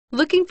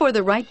Looking for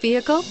the right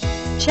vehicle?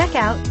 Check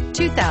out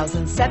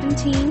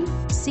 2017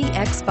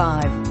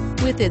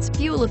 CX-5. With its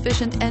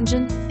fuel-efficient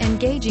engine,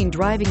 engaging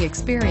driving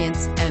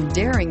experience, and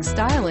daring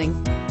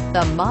styling,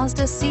 the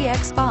Mazda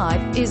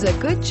CX-5 is a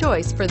good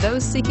choice for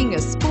those seeking a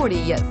sporty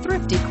yet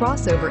thrifty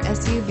crossover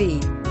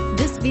SUV.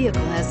 This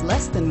vehicle has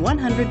less than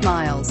 100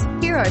 miles.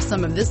 Here are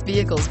some of this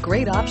vehicle's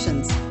great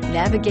options: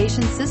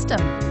 navigation system,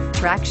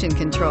 traction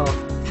control,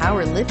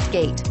 power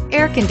liftgate,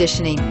 air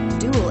conditioning,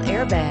 dual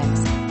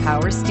airbags,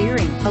 power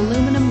steering,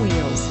 aluminum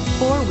wheels,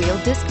 four-wheel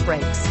disc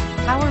brakes,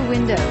 power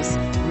windows,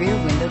 rear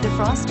window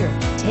defroster.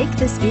 Take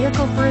this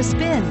vehicle for a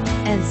spin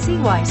and see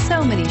why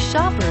so many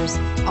shoppers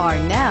are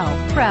now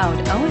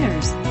proud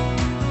owners.